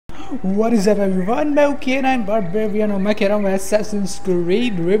What is up everyone, मैं K9 Barbarian और मैं कह रहा हूँ Assassin's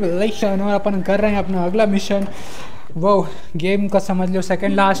Creed Revelation और अपन कर रहे हैं अपना अगला मिशन। वो गेम का समझ लो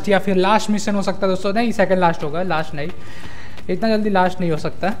सेकंड लास्ट या फिर लास्ट मिशन हो सकता है दोस्तों। नहीं, सेकंड लास्ट होगा, लास्ट नहीं, इतना जल्दी लास्ट नहीं हो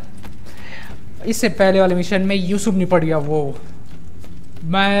सकता। इससे पहले वाले मिशन में यूसुफ निपट गया। वो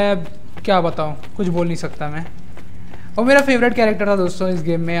मैं क्या बताऊँ, कुछ बोल नहीं सकता मैं। और मेरा फेवरेट कैरेक्टर था दोस्तों इस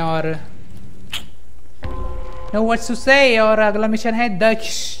गेम में। और No what to say। और अगला मिशन है द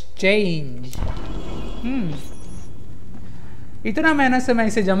एक्सचेंज। इतना मेहनत से मैं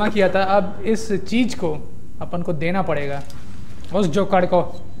इसे जमा किया था, अब इस चीज को अपन को देना पड़ेगा उस जोकर को,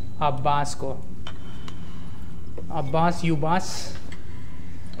 अब्बास को। अब्बास युबास।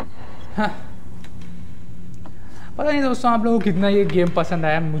 हाँ, पता नहीं दोस्तों आप लोगों को कितना ये गेम पसंद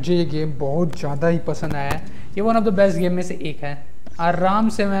आया। मुझे ये गेम बहुत ज़्यादा ही पसंद आया है। ये one of the best game में से एक है। आराम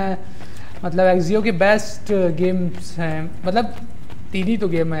से मैं मतलब एक्जियो के बेस्ट गेम्स हैं, मतलब 3 ही तो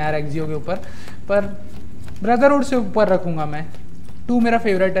गेम है यार एक्जियो के ऊपर, पर ब्रदरहुड से ऊपर रखूँगा मैं। 2 मेरा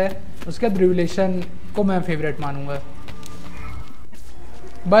फेवरेट है, उसके बाद रिवलेशन को मैं फेवरेट मानूंगा।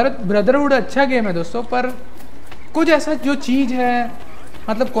 ब्रदरहुड अच्छा गेम है दोस्तों, पर कुछ ऐसा जो चीज़ है,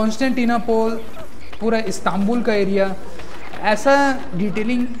 मतलब कॉन्स्टेंटिनोपल, पूरा इस्तांबुल का एरिया, ऐसा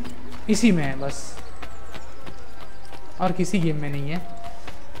डिटेलिंग इसी में है बस, और किसी गेम में नहीं है।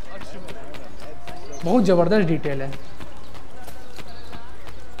 बहुत ज़बरदस्त डिटेल है।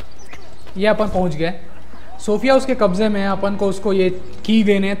 ये अपन पहुंच गए। सोफिया उसके कब्जे में है, अपन को उसको ये की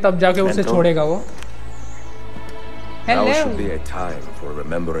देने, तब जाके उसे छोड़ेगा वो। Now should be a time for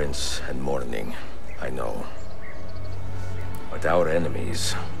remembrance and mourning, I know. But our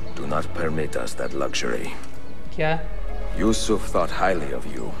enemies do not permit us that luxury. क्या? Yusuf thought highly of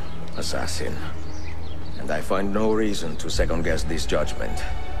you, assassin, and I find no reason to second guess this judgment.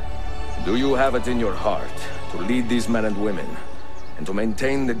 Do you have it in your heart to lead these men and women, and to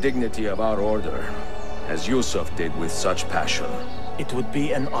maintain the dignity of our order, as Yusuf did with such passion? It would be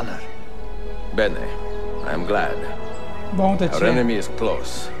an honor. Bene, I am glad. Our enemy is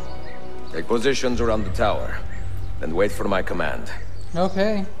close. Take positions around the tower, then wait for my command.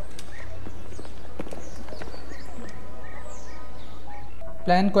 Okay.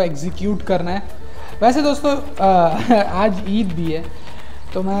 Plan को execute करना है। वैसे दोस्तों आज ईद भी है,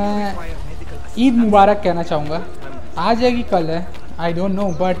 तो मैं ईद मुबारक कहना चाहूँगा। आज है कि कल है, आई डोंट नो,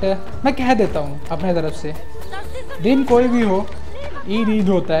 बट मैं कह देता हूँ अपने तरफ से। दिन कोई भी हो, ईद ईद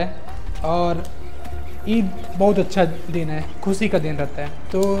होता है, और ईद बहुत अच्छा दिन है, खुशी का दिन रहता है।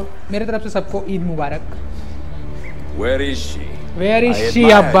 तो मेरे तरफ से सबको ईद मुबारक। Where is she? Where is she,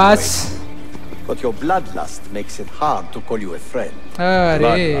 Abbas? But your bloodlust makes it hard to call you a friend.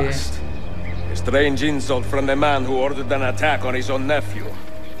 Bloodlust? A strange insult from the man who ordered an attack on his own nephew.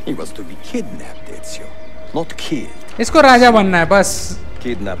 He was to be kidnapped, Ezio, not killed. इसको राजा बनना है बस।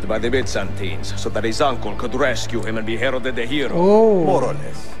 Kidnapped by the Byzantines so that his uncle could rescue him and be heralded a hero. Oh. More or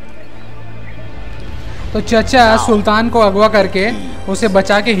less. तो चाचा सुल्तान को अगवा करके उसे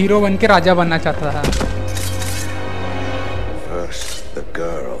बचा के हीरो बन के राजा बनना चाहता था। First the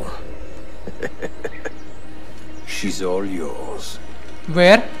girl. She's all yours.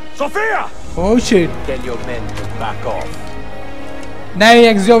 Where? Sophia! Oh shit. Tell your men to back off. नहीं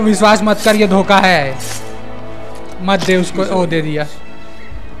एक्सियो, विश्वास मत कर, ये धोखा है, मत दे उसको। ओ दे दिया।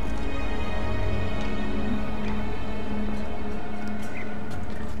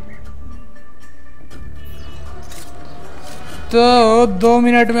 तो 2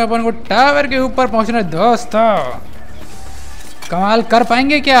 मिनट में अपन को टावर के ऊपर पहुंचना है दोस्तों। कमाल कर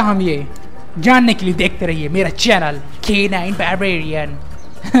पाएंगे क्या हम? ये जानने के लिए देखते रहिए मेरा चैनल K9 Barbarian।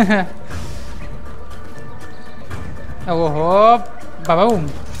 ओहो बाबा,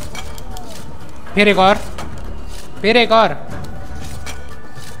 फिर एक और, फिर एक और।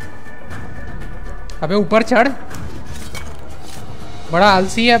 अबे ऊपर चढ़, बड़ा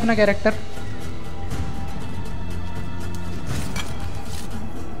आलसी है अपना कैरेक्टर।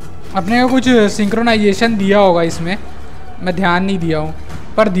 अपने को कुछ सिंक्रोनाइजेशन दिया होगा इसमें, मैं ध्यान नहीं दिया हूँ,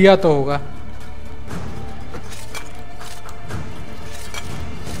 पर दिया तो होगा।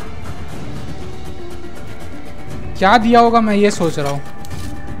 क्या दिया होगा मैं ये सोच रहा हूँ।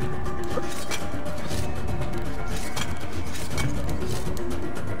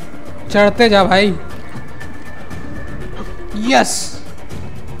 चढ़ते जा भाई। यस,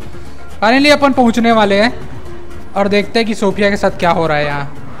 फाइनली अपन पहुंचने वाले हैं, और देखते हैं कि सोफिया के साथ क्या हो रहा है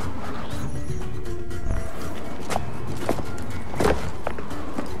यहाँ।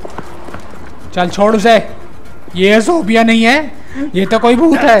 चल छोड़ उसे, ये सोफिया नहीं है, ये तो कोई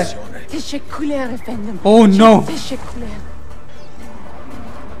भूत है। Oh no.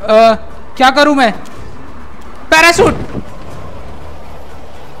 क्या करूं मैं? पैराशूट।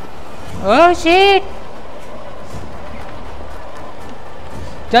 ओह शिट,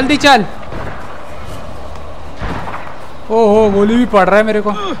 जल्दी चल। ओहो गोली भी पड़ रहा है मेरे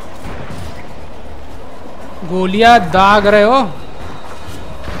को, गोलियां दाग रहे हो।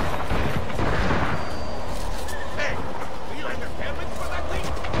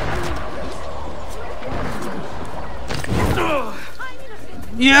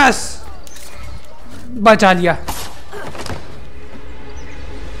 यस, बचा लिया।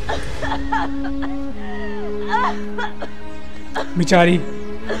 बेचारी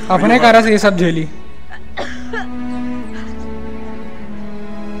अपने कारण से ये सब झेली।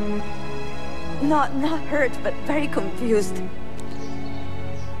 Not hurt, but very confused.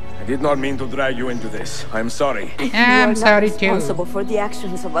 I did not mean to drag you into this. I'm sorry. I'm sorry too. You are not responsible for the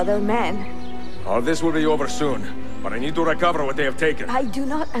actions of other men. All this will be over soon, but I need to recover what they have taken. I do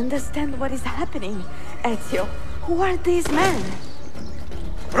not understand what is happening. Ezio, who are these men?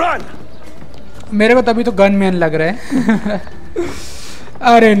 Run! मेरे को तभी तो gunman लग रहा है।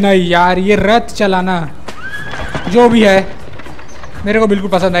 अरे नहीं यार, ये रथ चलाना जो भी है मेरे को बिल्कुल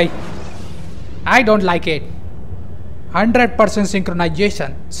पसंद आई। I don't like it. 100%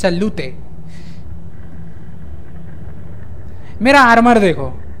 synchronization. Salute. मेरा आर्मर देखो।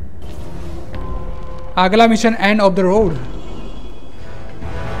 अगला mission end of the road.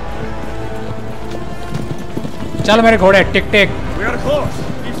 चल मेरे घोड़े, टिक टिक। We are close.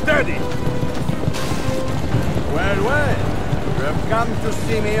 Keep steady. Well, well. You have come to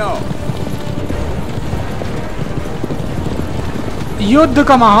see me off. युद्ध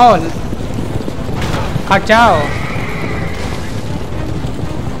का माहौल खचाओ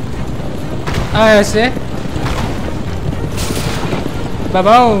ऐसे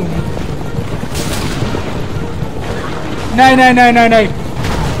बाबाओ। नहीं नहीं नहीं नहीं नहीं,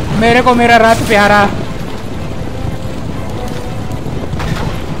 मेरे को मेरा रथ प्यारा।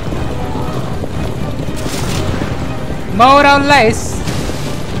 More or less.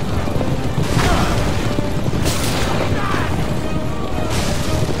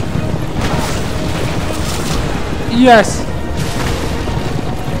 Yes.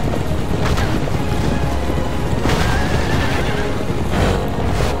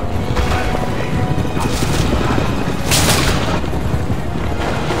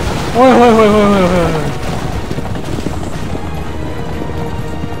 ओए होए होए होए होए होए।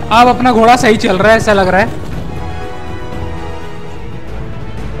 अब अपना घोड़ा सही चल रहा है ऐसा लग रहा है।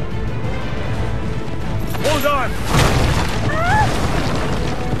 Hold on.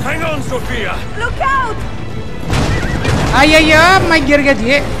 Hang on, Sophia. Look out! आई आई अब मैं गिर गया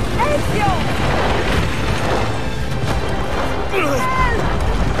जी।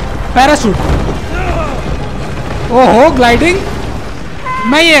 पैराशूट, ओहो ग्लाइडिंग,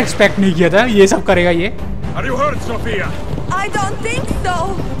 मैं ये एक्सपेक्ट नहीं किया था ये सब करेगा ये। Are you hurt, Sophia? I don't think so.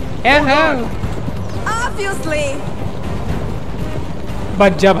 Obviously.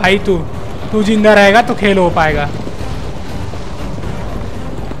 बच जा भाई, तू जिंदा रहेगा तो खेल हो पाएगा।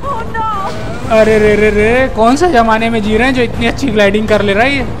 Oh no. अरे रे रे रे, कौन सा जमाने में जी रहे हैं जो इतनी अच्छी ग्लाइडिंग कर ले रहा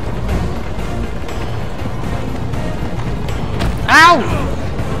है ये। आओ।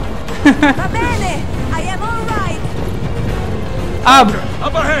 Va bene. I am all right. अब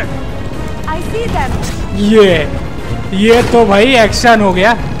Up ahead. I see them. ये तो भाई एक्शन हो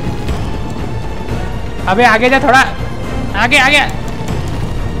गया। अबे आगे जा, थोड़ा आगे आगे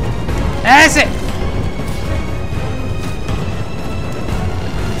ऐसे।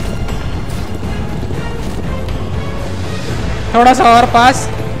 थोड़ा सा और पास,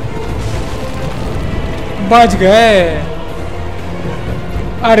 बच गए।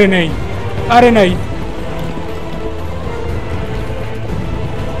 अरे नहीं, अरे नहीं।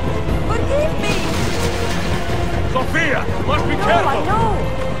 Forgive me. Sophia, you must be No, I careful. know.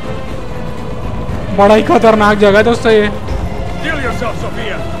 बड़ा ही खतरनाक जगह है दोस्तों ये। Heal yourself,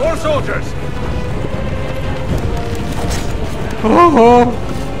 Sophia. More soldiers. ओहो,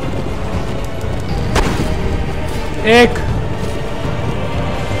 एक,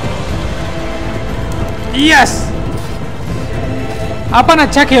 यस, अपन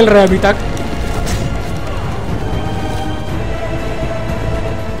अच्छा खेल रहे हैं अभी तक।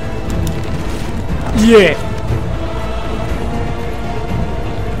 ये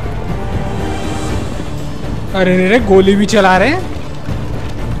अरे रे रे, गोली भी चला रहे हैं।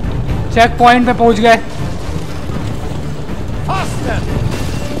 चेक पॉइंट पे पहुंच गए।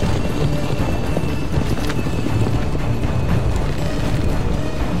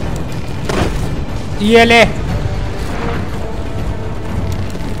 ये ले,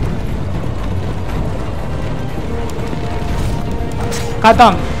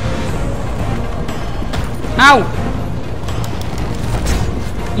 खत्म। आओ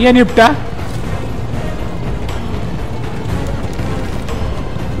ये निपटा।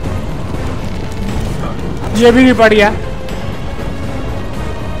 ये भी निपट गया।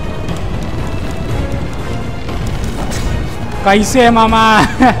 कैसे है मामा?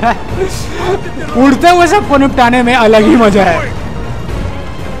 उड़ते हुए सबको निपटाने में अलग ही मजा है।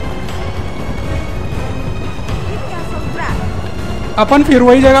 अपन फिर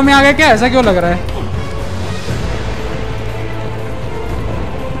वही जगह में आ गए क्या? ऐसा क्यों लग रहा है?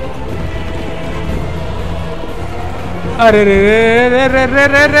 अरे रे रे रे रे रे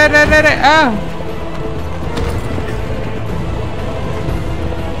रे रे रे रे रे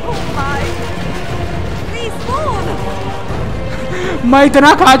मैं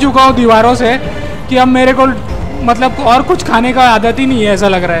इतना खा चुका हूँ दीवारों से कि अब मेरे को मतलब और कुछ खाने का आदत ही नहीं है, ऐसा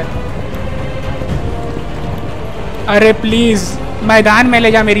लग रहा है। अरे प्लीज मैदान में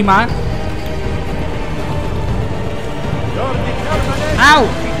ले जा मेरी माँ। आओ।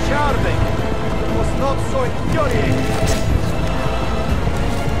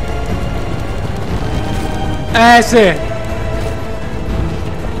 ऐसे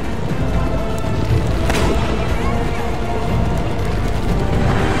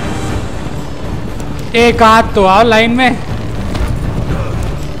एक हाथ तो आओ लाइन में।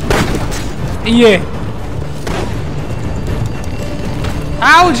 ये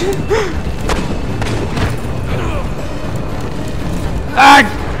ouch.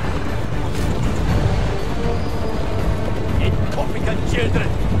 Incompetent children,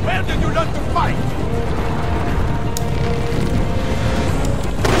 where did you learn to fight?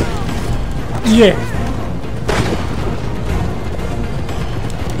 ये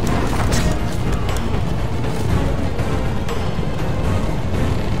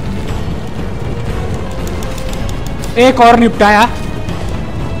एक और निपटाया।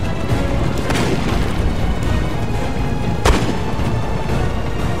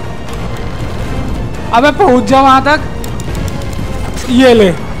 अबे पहुंच जा वहां तक। ये ले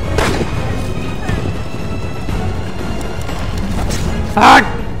हट।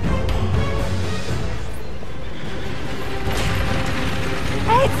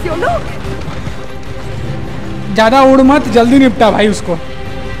 Ezio, look! ज्यादा उड़ मत, जल्दी निपटा भाई उसको।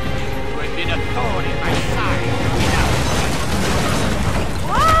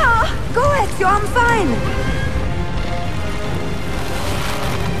 Go, Ezio, I'm fine.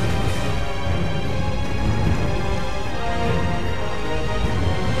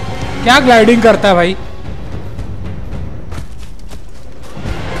 क्या ग्लाइडिंग करता है भाई?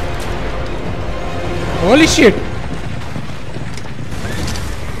 Holy shit.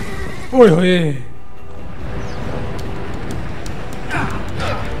 ओए होए।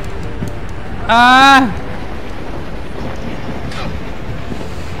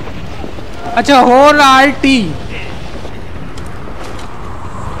 अच्छा होल आरटी।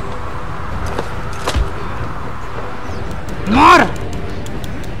 मार।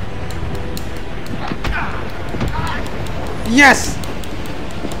 यस।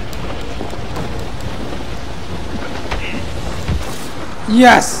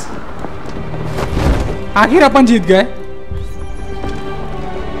 यस। आखिर अपन जीत गए।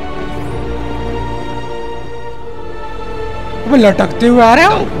 वो लटकते हुए आ रहे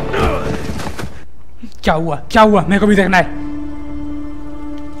हो। क्या हुआ? क्या हुआ? मेरे को भी देखना है।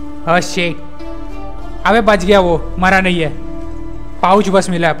 Oh shit. अबे बच गया, वो मरा नहीं है। पाउच बस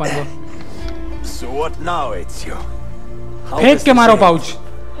मिला है अपन को। So what now, Ezio? फेंक के मारो pouch.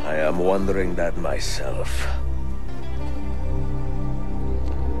 I am wondering that myself.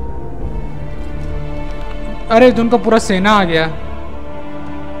 अरे उनका पूरा सेना आ गया।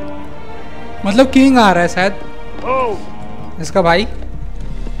 मतलब किंग आ रहा है शायद। इसका भाई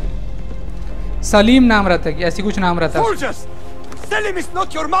सलीम नाम रहता है कि ऐसी कुछ नाम रहता है। Soldiers! Selim is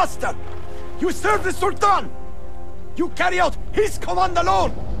not your master! You serve the Sultan! You carry out his command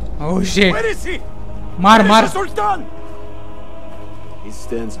alone! Oh shit! Where is he? मार मार! Where is the Sultan? He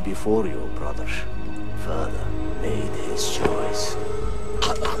stands before you, brother. Father made his choice.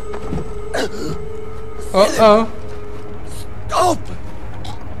 Oh. Stop!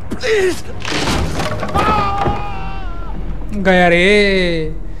 Please! गया रे।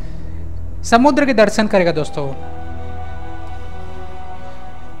 समुद्र के दर्शन करेगा दोस्तों।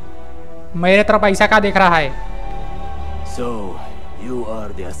 मेरे तरफ ऐसा क्या देख रहा है? So, you are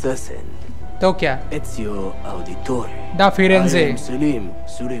the assassin. तो क्या? Ezio Auditore. Da Firenze. I am Selim,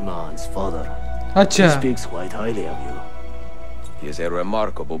 Suleiman's father. अच्छा। He speaks quite highly of you. He is a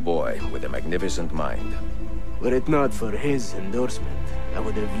remarkable boy with a magnificent mind. Were it not for his endorsement, I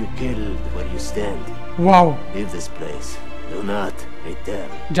would have you killed where you stand. Wow. Leave this place. Do not return.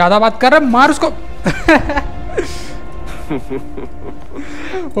 ज्यादा बात कर रहा, मार उसको।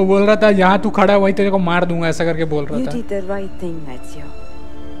 वो बोल रहा था यहाँ तू खड़ा वही तेरे को मार दूंगा, ऐसा करके बोल रहा You था। did the right thing, Ezio.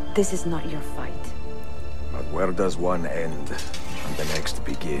 This is not your fight. But where does one end and the next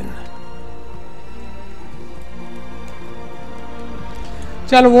begin?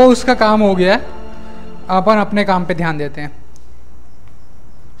 चल वो उसका काम हो गया, अपन अपने काम पे ध्यान देते हैं।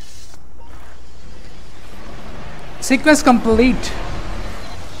 Sequence complete.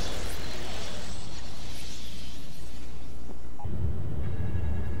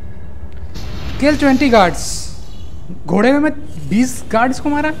 किल 20 गार्ड्स। घोड़े में मैं 20 गार्ड्स को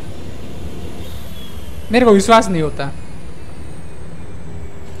मारा, मेरे को विश्वास नहीं होता।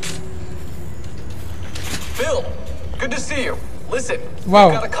 Phil, good to see you. Listen, Wow.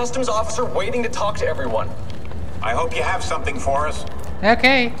 we've got a customs officer waiting to talk to everyone. I hope you have something for us.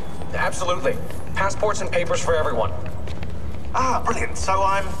 Okay. Absolutely. Passports and papers for everyone. Ah, brilliant. So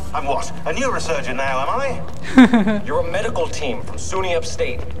I'm what? A neurosurgeon now, am I? You're a medical team from SUNY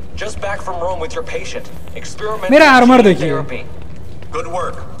Upstate. Just back from Rome with your patient. Experimental मेरा armor gene देखिए। therapy. Good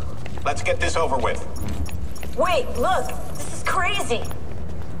work. Let's get this over with. Wait, look! This is crazy!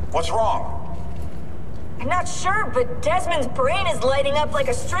 What's wrong? I'm not sure, but Desmond's brain is lighting up like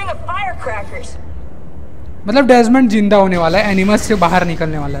a string of firecrackers. मतलब Desmond जिंदा होने वाला है, एनिमस से बाहर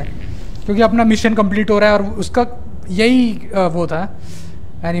निकलने वाला है, क्योंकि अपना मिशन कंप्लीट हो रहा है और उसका यही वो था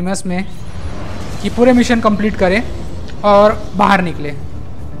एनिमस में कि पूरे मिशन कंप्लीट करे और बाहर निकले।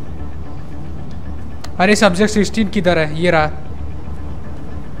 अरे सब्जेक्ट 16 किधर है? ये रहा।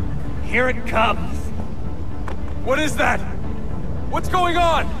 Here it comes. What is that? What's going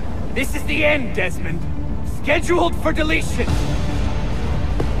on? This is the end, Desmond. Scheduled for deletion.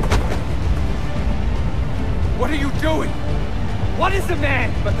 What are you doing? What is a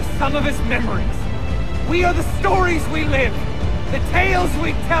man but the sum of his memories? We are the stories we live, the tales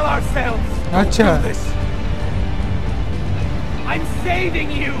we tell ourselves. अच्छा। Do this. I'm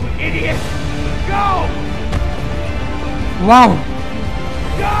saving you, idiot. Go! वाह,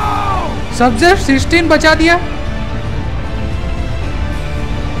 Go! Subject 16 बचा दिया।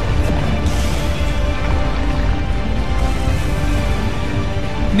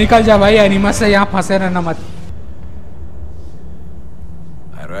 निकल जा भाई, एनिमस से यहाँ फंसे रहना मत।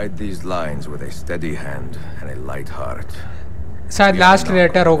 I write these lines with a steady hand and a light heart. शायद लास्ट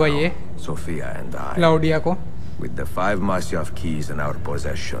लेटर होगा ये Sophia and I, क्लाउडिया को। with the 5 Masyaf keys in our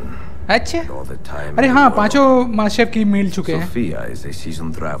possession. अच्छा, All the time. अरे in हाँ, the world. पांचों master की मिल चुके हैं। Sophia is a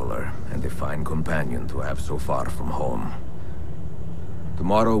seasoned traveler and a fine companion to have so far from home.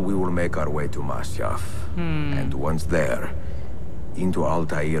 Tomorrow we will make our way to Masyaf, and once there, into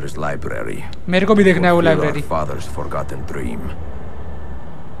Altair's library. मेरे को भी देखना है वो Fulfill library. our father's forgotten dream.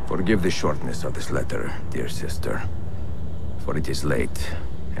 Forgive the shortness of this letter, dear sister, for it is late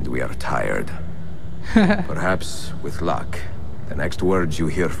and we are tired. Perhaps, with luck, the next words you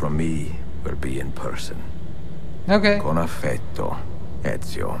hear from me will be in person. Okay. Con affetto,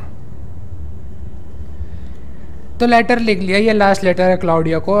 Ezio. तो letter लिख लिया, ये last letter है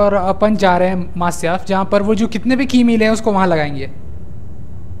Claudia को, और अपन जा रहे हैं मास्याफ, जहाँ पर वो जो कितने भी की मिले हैं उसको वहां लगाएंगे।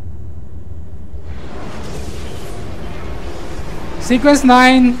 Sequence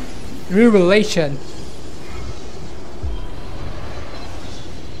 9 revelation.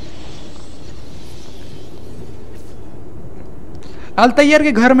 अल्तायर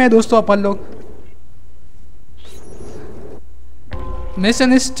के घर में दोस्तों अपन लोग।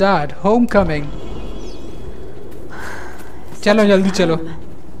 Mission start, home coming. चलो जल्दी चलो।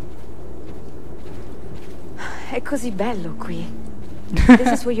 È così bello qui. This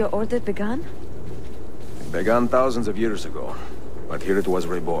is where your order began? It began thousands of years ago, but here it was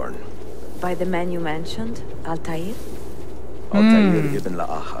reborn. By the man you mentioned, Altair? Altair ibn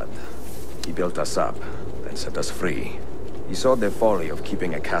Ahad. He built us up, then set us free. He saw the folly of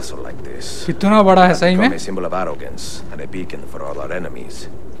keeping a castle like this. कितना बड़ा है सही में? Become a symbol of arrogance and a beacon for all our enemies.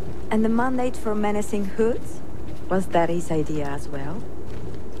 And the mandate for menacing hoods? Was that his idea as well?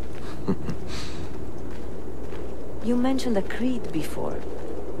 You mentioned a creed before.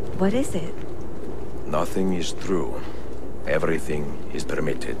 What is it? Nothing is true. Everything is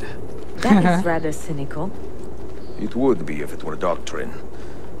permitted. That is rather cynical. It would be if it were doctrine,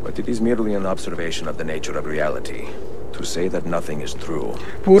 but it is merely an observation of the nature of reality. To say that nothing is true.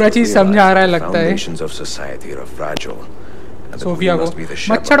 पूरा चीज समझ आ रहा है The लगता है। foundations of society are fragile. And that we Sophia को must be the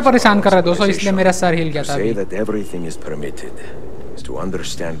मच्छर shepherds परेशान of कर रहा है our दोस्तों, इसलिए मेरा सर हिल गया To था say अभी। that everything is permitted is to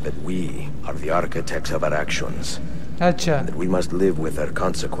understand that we are the architects of our actions, अच्छा, that we must live with their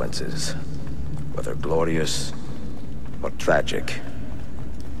consequences, whether glorious or tragic.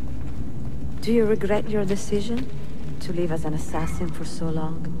 Do you regret your decision to live as an assassin for so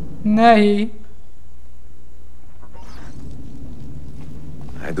long? नहीं।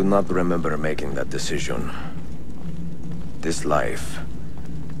 I do not remember making that decision. This life,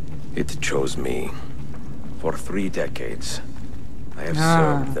 it chose me. For 3 decades, I have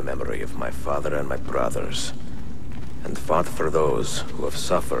served the memory of my father and my brothers, and fought for those who have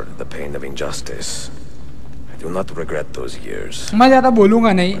suffered the pain of injustice. I do not regret those years. मैं ज़्यादा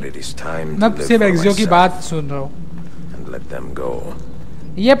बोलूँगा नहीं. But it is time मैं to live सिर्फ for एक्सियो की बात myself सुन रहा हूँ. and let them go.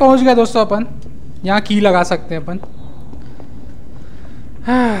 ये पहुँच गया दोस्तों अपन. यहाँ की लगा सकते हैं अपन.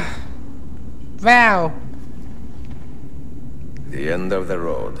 Wow. The end of the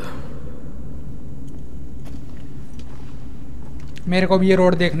road. मेरे को भी ये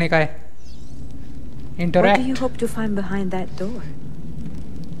रोड देखने का है. Interact. What do you hope to find behind that door?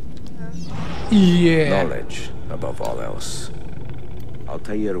 Yeah. Knowledge, above all else.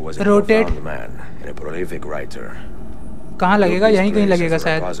 Altair was a Rotate. profound man and a prolific writer. कहाँ लगेगा? यहीं कहीं लगेगा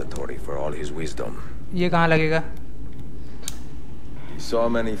शायद. Repository for all his wisdom. ये कहाँ लगेगा? He saw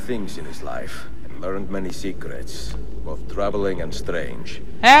many things in his life and learned many secrets, both troubling and strange.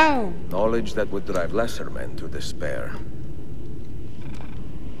 How? Knowledge that would drive lesser men to despair.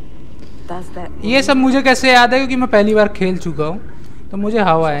 ये सब मुझे कैसे याद है क्योंकि मैं पहली बार खेल चुका हूँ, तो मुझे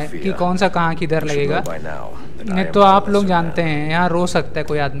हवा है कि कौन सा कहाँ किधर लगेगा. नहीं तो आप लोग जानते हैं यहाँ रो सकता है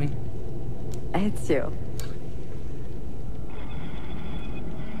कोई आदमी. Ezio.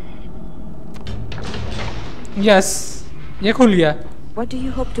 यस, ये खुल गया. What do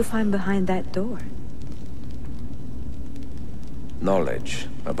you hope to find behind that door? Knowledge,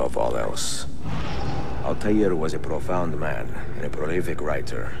 above all else. Altair was a profound man and a prolific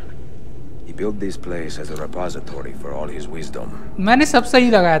writer. He built this place as a repository for all his wisdom. मैंने सब सही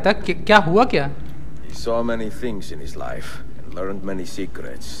लगाया था. क्या हुआ क्या? He saw many things in his life and learned many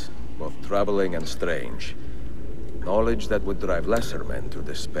secrets, both troubling and strange. Knowledge that would drive lesser men to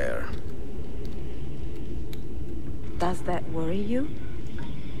despair. Does that worry you?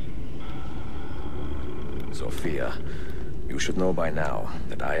 Sophia, you should know by now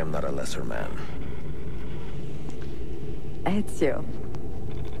that I am not a lesser man. Ezio.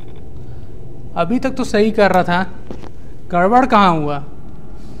 अभी तक तो सही कर रहा था. गड़बड़ कहाँ हुआ?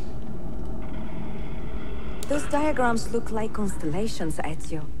 Those diagrams look like constellations,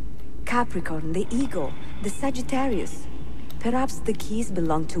 Ezio. Capricorn, the Eagle, the Sagittarius. Perhaps the keys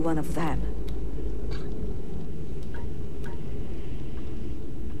belong to one of them.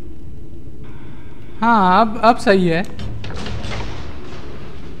 हाँ, अब सही है.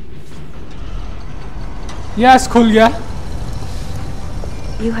 यस, खुल गया.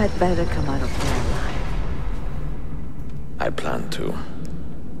 You had better come out of there alive. I plan to.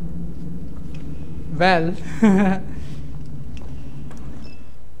 Well.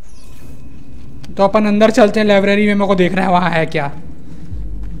 तो अपन अंदर चलते हैं लाइब्रेरी में. मेरे को देखना है वहाँ है क्या.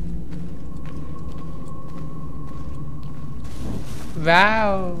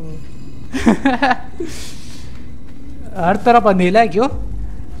 वाओ. हर तरफ अंधेला है. क्यों?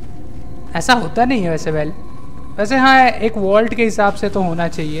 ऐसा होता नहीं है वैसे. वैसे हाँ, एक वॉल्ट के हिसाब से तो होना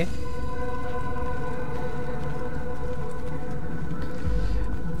चाहिए.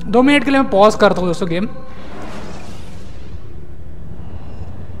 दो मिनट के लिए मैं पॉज करता हूँ दोस्तों गेम.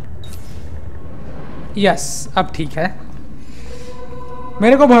 यस, अब ठीक है.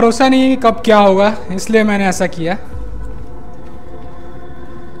 मेरे को भरोसा नहीं है कि कब क्या होगा, इसलिए मैंने ऐसा किया.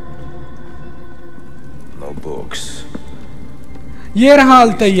 No books. ये रहा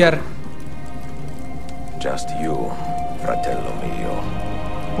अल्तायर. Just you, fratello mio.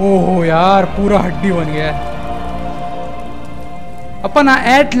 ओहो यार, पूरा हड्डी बन गया है. अपन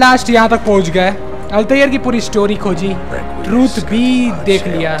एट लास्ट यहाँ तक पहुँच गए. अल्तायर की पूरी स्टोरी खोजी, ट्रूथ भी देख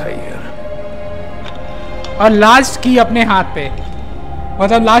लिया, और लास्ट की अपने हाथ पे.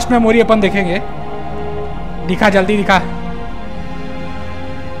 मतलब लास्ट मेमोरी अपन देखेंगे. दिखा, जल्दी दिखा.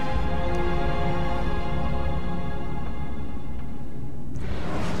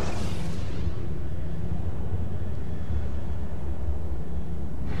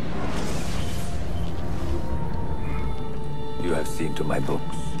 To my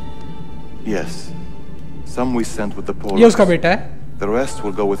books. Yes. Some we sent with the Poles. ये उसका बेटा है. The rest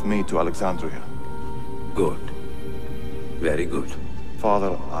will go with me to Alexandria. Good. Very good.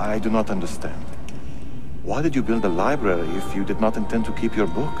 Father, I do not understand. Why did you build a library if you did not intend to keep your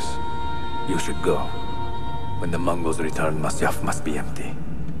books? You should go. When the Mongols return, Masyaf must be empty.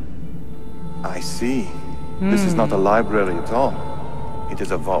 I see. This is not a library at all. It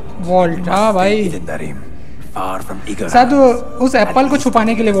is a vault. Vault, हाँ भाई. शायद उस Apple को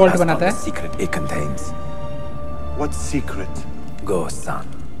छुपाने के लिए vault बनाता है. Secret it contains. What secret? Go, son.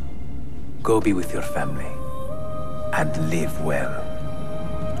 Go be with your family and live well.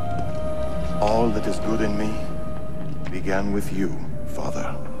 All that is good in me began with you, Father.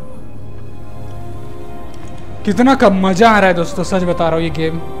 कितना कम मजा आ रहा है दोस्तों, सच बता रहा हूँ। ये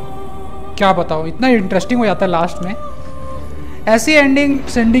गेम क्या बताऊँ, इतना इंटरेस्टिंग हो जाता है लास्ट में। ऐसी एंडिंग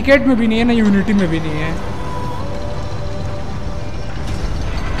सिंडिकेट में भी नहीं है, ना यूनिटी में भी नहीं है।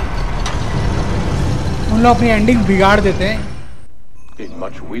 उन लोग अपनी एंडिंग बिगाड़ देते हैं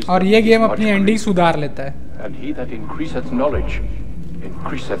और ये गेम अपनी एंडिंग सुधार लेता है।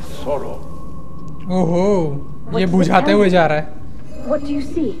 ओहो, ये बुझाते हुए जा रहा है। What do you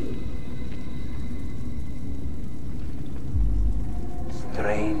see?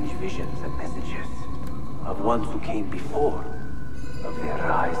 Strange visions and messages of ones who came before, of their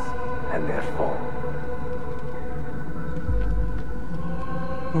rise and their fall.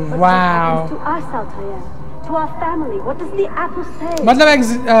 Wow. To us, Altair, to our family, what does the apple say? मतलब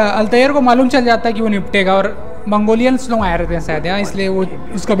अल्तायर को मालूम चल जाता है कि वो निपटेगा, और Mongolians लोग आए रहते हैं शायद यहाँ, इसलिए वो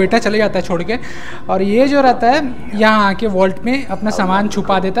उसका बेटा चले जाता है छोड़ के, और ये जो रहता है यहाँ आके वॉल्ट में अपना सामान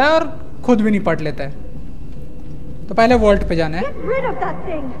छुपा देता है और खुद भी निपट लेता है। तो पहले वॉल्ट पे जाना है। Get rid of that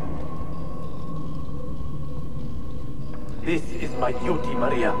thing. This is my duty,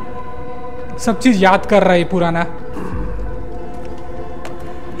 Maria. सब चीज याद कर रहा है पुराना।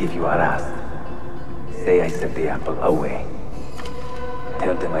 If you are asked, say I sent the apple away.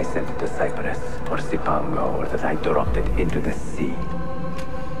 Tell them I sent it to Cyprus or Cipango, or that I dropped it into the sea.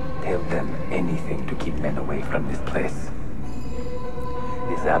 Tell them anything to keep men away from this place.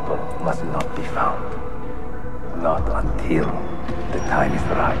 This apple must not be found. Not until the time is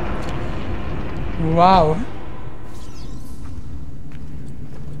right. Wow.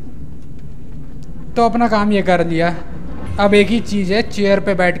 तो अपना काम ये कर लिया। अब एक ही चीज है, चेयर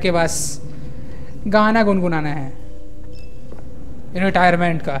पे बैठ के बस गाना गुनगुनाना है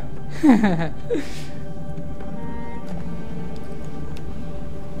रिटायरमेंट का।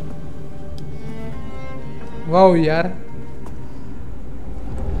 वाह यार,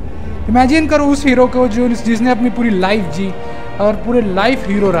 इमेजिन करो उस हीरो को जो जिसने अपनी पूरी लाइफ जी और पूरे लाइफ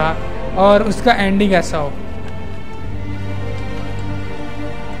हीरो रहा, और उसका एंडिंग ऐसा हो।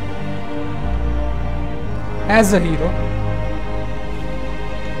 As a hero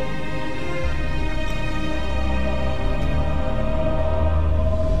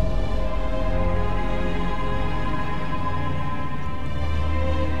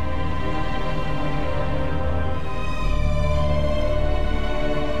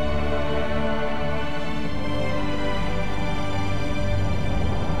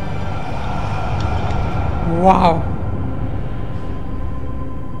Wow.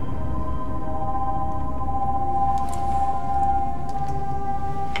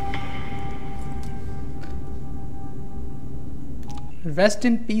 Rest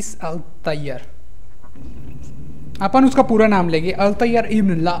in peace, Altair. अपन उसका पूरा नाम लेंगे, अल्तायर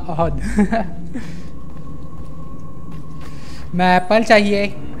इब्न लाहद। मैं एप्पल चाहिए।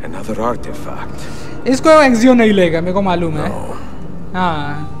 Another artifact. इसको एक्सियो नहीं लेगा, मेरे को मालूम है।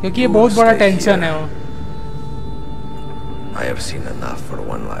 हाँ, क्योंकि ये बहुत बड़ा टेंशन है वो। I have seen enough for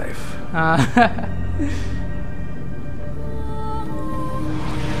one life.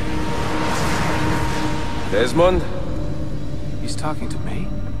 Desmond? He's talking to me?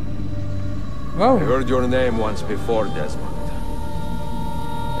 Wow. I heard your name once before, Desmond.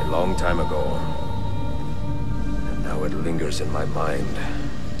 A long time ago. And now it lingers in my mind,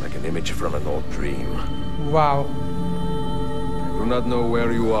 like an image from an old dream. Wow. I do not know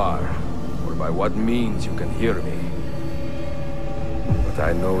where you are, or by what means you can hear me. But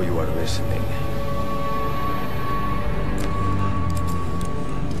I know you are listening.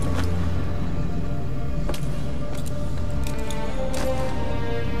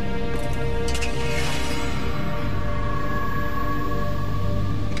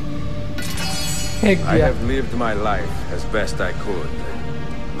 I have lived my life as best I could,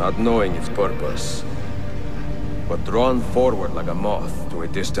 not knowing its purpose, but drawn forward like a moth to a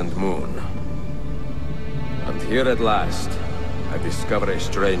distant moon. And here at last, I discover a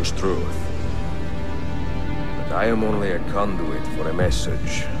strange truth. That I am only a conduit for a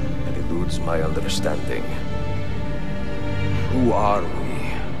message that eludes my understanding. Who are we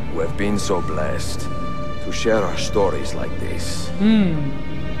who have been so blessed to share our stories like this?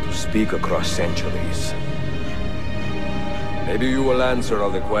 To speak across centuries. Maybe you will answer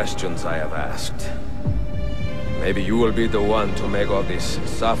all the questions I have asked. Maybe you will be the one to make all this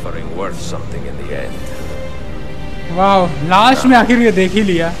suffering worth something in the end. Wow, last में आखिर ये देख ही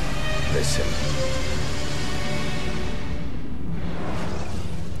लिया। Listen.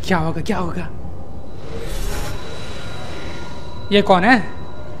 क्या होगा, क्या होगा? ये कौन है?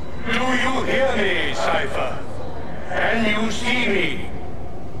 Do you hear me, Cypher? Can you see me?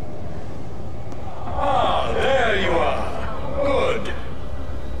 Ah, there you are. Good.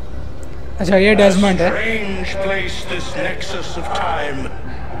 अच्छा ये डेजमंड है। Strange place, this nexus of time.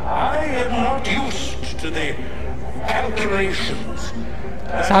 I am not used to the calculations.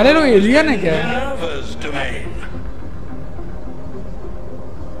 सारे लोग एलियन है क्या? Minerva's domain.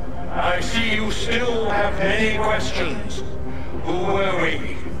 I see you still have many questions. Who were we?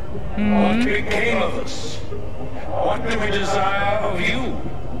 What became of us? What do we desire of you?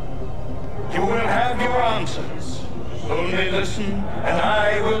 You will have your answers. Only listen, and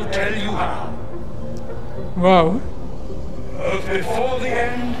I will tell you how. Wow. Both before the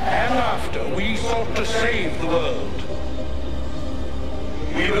end and after, we sought to save the world.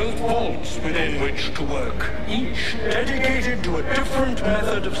 We built vaults within which to work, each dedicated to a different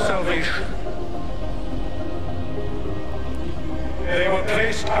method of salvation. They were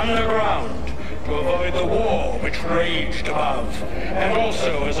placed underground to avoid the war which raged above, and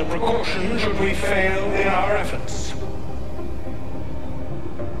also as a precaution should we fail in our efforts.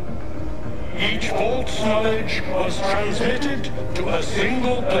 Each vault's knowledge was transmitted to a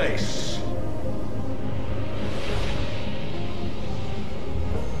single place.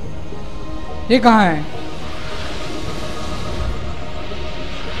 ये कहाँ है?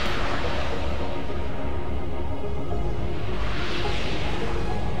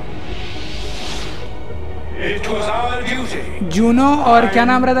 It was our duty. Juno और क्या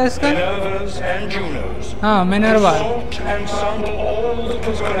नाम रहता है इसका? Minerva's and Juno's. हाँ Minerva. Sort and sample all that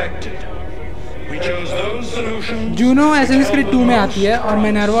was collected. We chose those solutions. Juno essence creed 2 में आती है और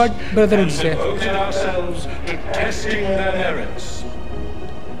मिनर्वा ब्रदरहुड से। Devoted ourselves to testing their merits.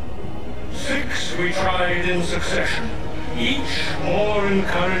 6 we tried in succession, each more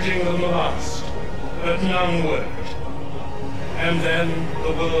encouraging than the last, but none worked. And then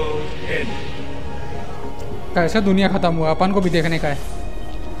the world ended. कैसे दुनिया खत्म हुआ, अपन को भी देखने का है।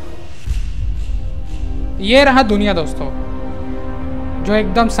 ये रहा दुनिया दोस्तों, जो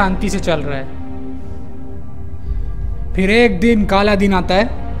एकदम शांति से चल रहा है। फिर एक दिन काला दिन आता है।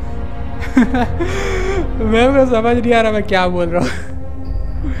 मेरे को समझ नहीं आ रहा मैं क्या बोल रहा हूँ।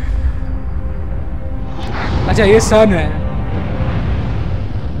 अच्छा ये सन है।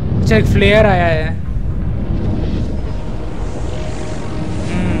 अच्छा एक फ्लेयर आया है।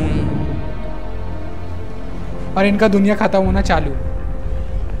 और इनका दुनिया खत्म होना चालू।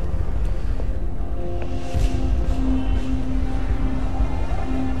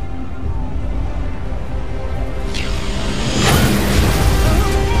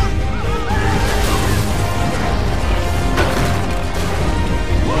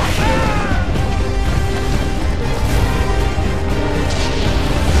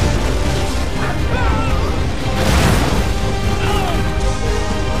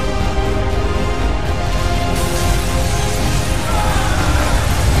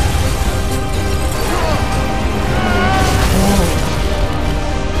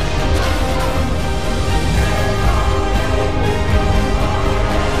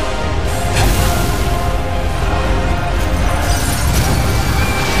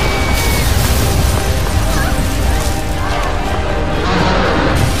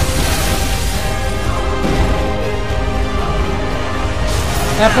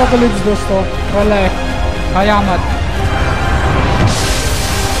 एपोकलिप्स दोस्तों, प्रलय, कयामत।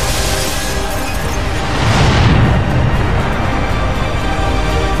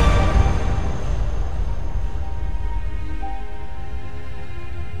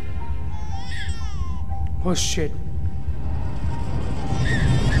 Oh shit.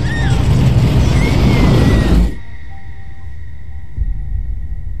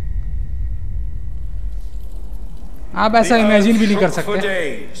 आप ऐसा इमेजिन भी नहीं कर सकते।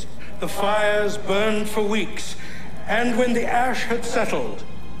 The fires burned for weeks, and when the ash had settled,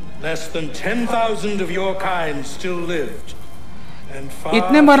 less than 10,000 of your kind still lived.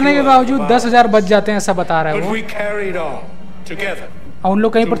 इतने मरने के बावजूद 10,000 बच जाते हैं, ऐसा बता रहा है वो। But we carried on together. और उन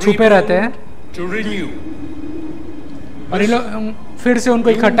लोग कहीं पर छुपे रहते हैं। To renew. और ये लोग फिर से उनको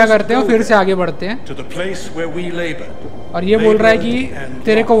इकट्ठा करते हैं और फिर से आगे बढ़ते हैं। To the place where we labored. और ये बोल रहा है कि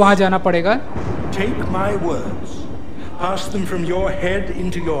तेरे को वहां जाना पड़ेगा। Take my words. Pass them from your head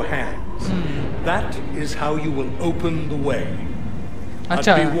into your hands. That is how you will open the way. But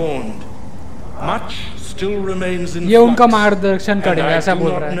be warned, much still remains in flux. ये उनका मार्गदर्शन करेगा, ऐसा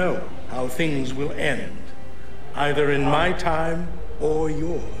बोल रहा है। I do not know how things will end, either in my time or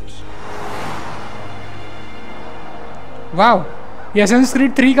yours. वाव, ये Assassin's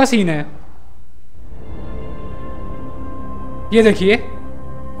Creed 3 का सीन है। ये देखिए।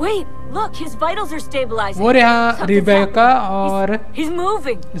 Wait, look, his vitals are stabilizing. वो रहा रिबेका और he's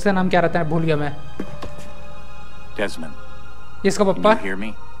moving. इसका नाम क्या रहता है, भूल गया मैं। Desmond. इसका पप्पा। Can you hear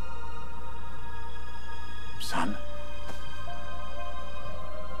me? Son?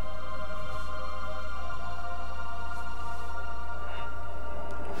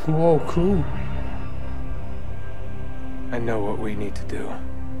 Whoa, cool. I know what we need to do.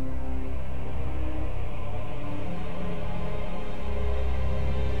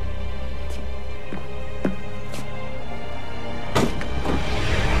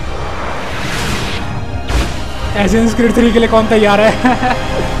 Assassin's Creed 3 के लिए कौन तैयार है?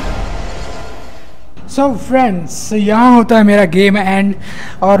 सो फ्रेंड्स, यहाँ होता है मेरा गेम एंड,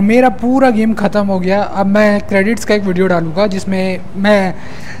 और मेरा पूरा गेम ख़त्म हो गया। अब मैं क्रेडिट्स का एक वीडियो डालूँगा जिसमें मैं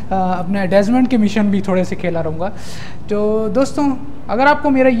अपने डेजमंड के मिशन भी थोड़े से खेला रहूँगा। तो दोस्तों, अगर आपको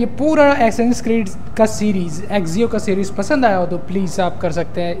मेरा ये पूरा एसेंस क्रीड का सीरीज़, एक्जियो का सीरीज़ पसंद आया हो तो प्लीज़ आप कर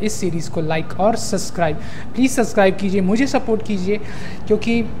सकते हैं इस सीरीज़ को लाइक और सब्सक्राइब। प्लीज़ सब्सक्राइब कीजिए, मुझे सपोर्ट कीजिए,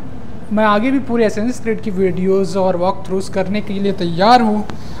 क्योंकि मैं आगे भी पूरे एसेंस क्रीड की वीडियोज़ और वॉक थ्रूज करने के लिए तैयार हूँ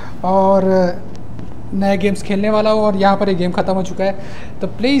और नए गेम्स खेलने वाला हूँ। और यहाँ पर एक गेम ख़त्म हो चुका है, तो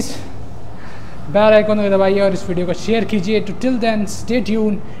प्लीज़ बेल आइकन को दबाइए और इस वीडियो को शेयर कीजिए। To till then stay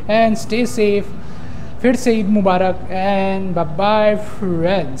tune and stay safe. फिर से ईद मुबारक एंड बाय बाय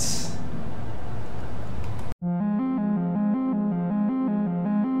फ्रेंड्स।